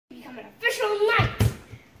special night.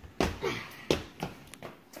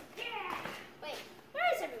 Yeah. Wait, where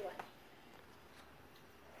is everyone?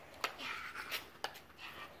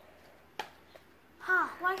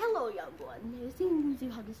 Why hello, young one. It seems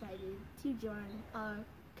you have decided to join our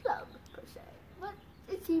club, per se. But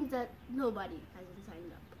it seems that nobody hasn't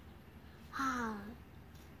signed up.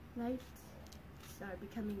 Nights are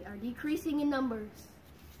decreasing in numbers.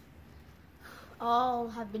 All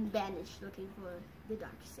have been banished looking for the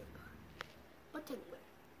dark saber. But anyway,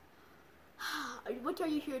 what are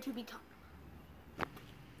you here to become?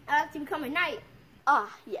 I'd like to become a knight.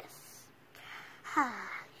 Yes.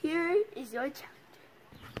 Here is your challenge.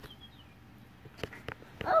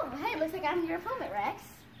 Oh, hey, looks like I'm your opponent, Rex.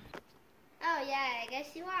 Oh, yeah, I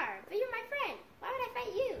guess you are. But you're my friend. Why would I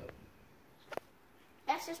fight you?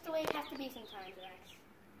 That's just the way it has to be sometimes, Rex.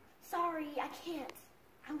 Sorry, I can't.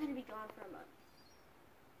 I'm going to be gone for a month.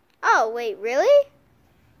 Oh, wait, really?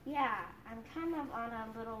 Yeah, I'm kind of on a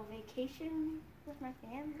little vacation with my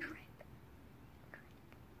family.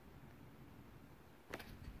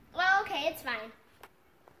 Well, okay, it's fine.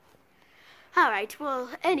 Alright, well,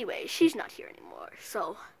 anyway, she's not here anymore,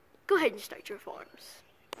 so go ahead and start your forms.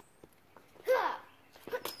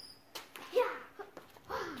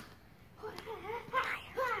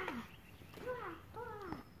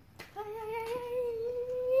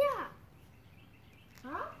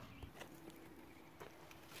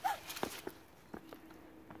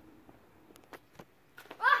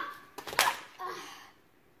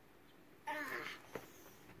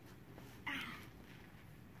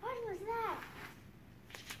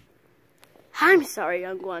 I'm sorry,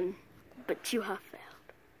 young one, but you have failed.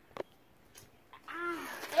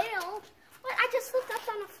 Fail? What? I just looked up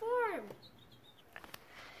on a form.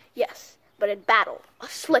 Yes, but in battle, a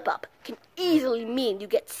slip-up can easily mean you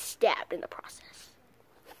get stabbed in the process.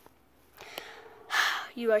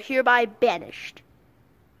 You are hereby banished.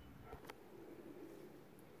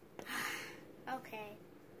 Okay,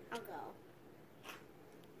 I'll go.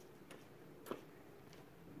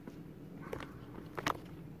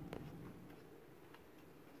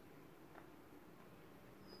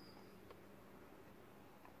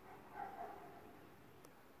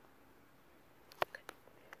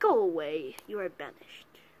 Go away, you are banished.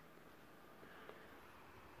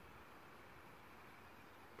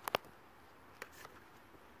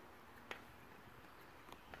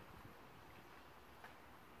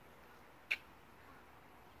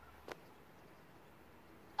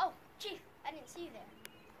 Oh, Chief, I didn't see you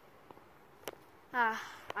there.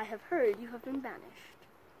 I have heard you have been banished.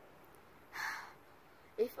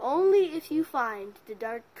 If only if you find the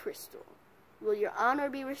dark crystal will your honor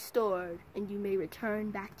be restored, and you may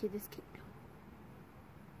return back to this kingdom.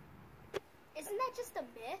 Isn't that just a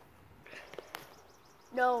myth?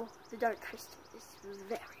 No, the dark crystal is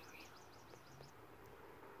very real.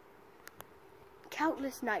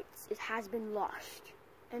 Countless nights it has been lost,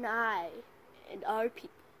 and I and our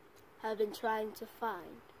people have been trying to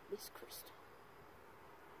find this crystal.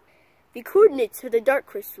 The coordinates for the dark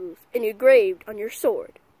crystals are engraved on your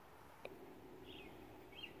sword.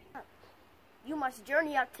 You must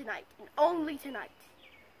journey out tonight, and only tonight.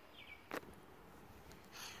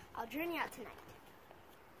 I'll journey out tonight.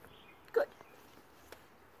 Good.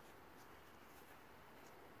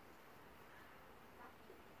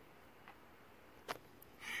 I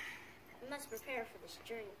must prepare for this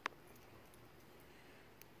journey.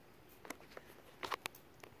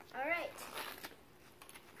 All right.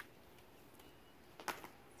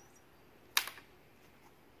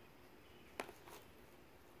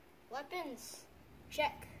 Weapons,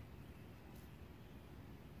 check.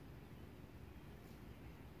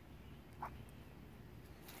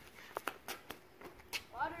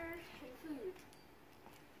 Water and food,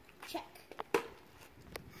 check. I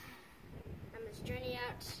must journey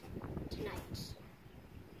out tonight.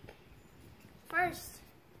 First,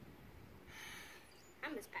 I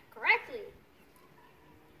must pack correctly.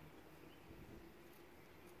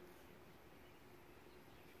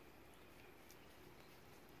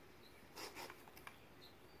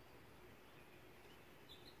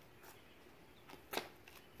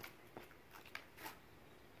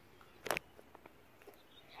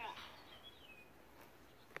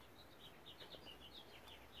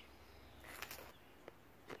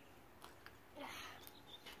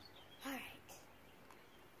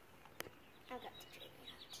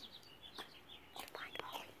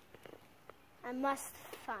 I must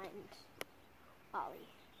find Ollie.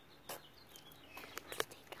 Must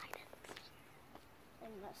take guidance.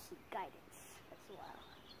 And must seek guidance as well.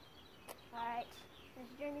 Alright,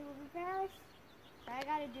 this journey will be fast, but I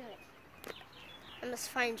gotta do it. I must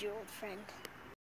find you, old friend.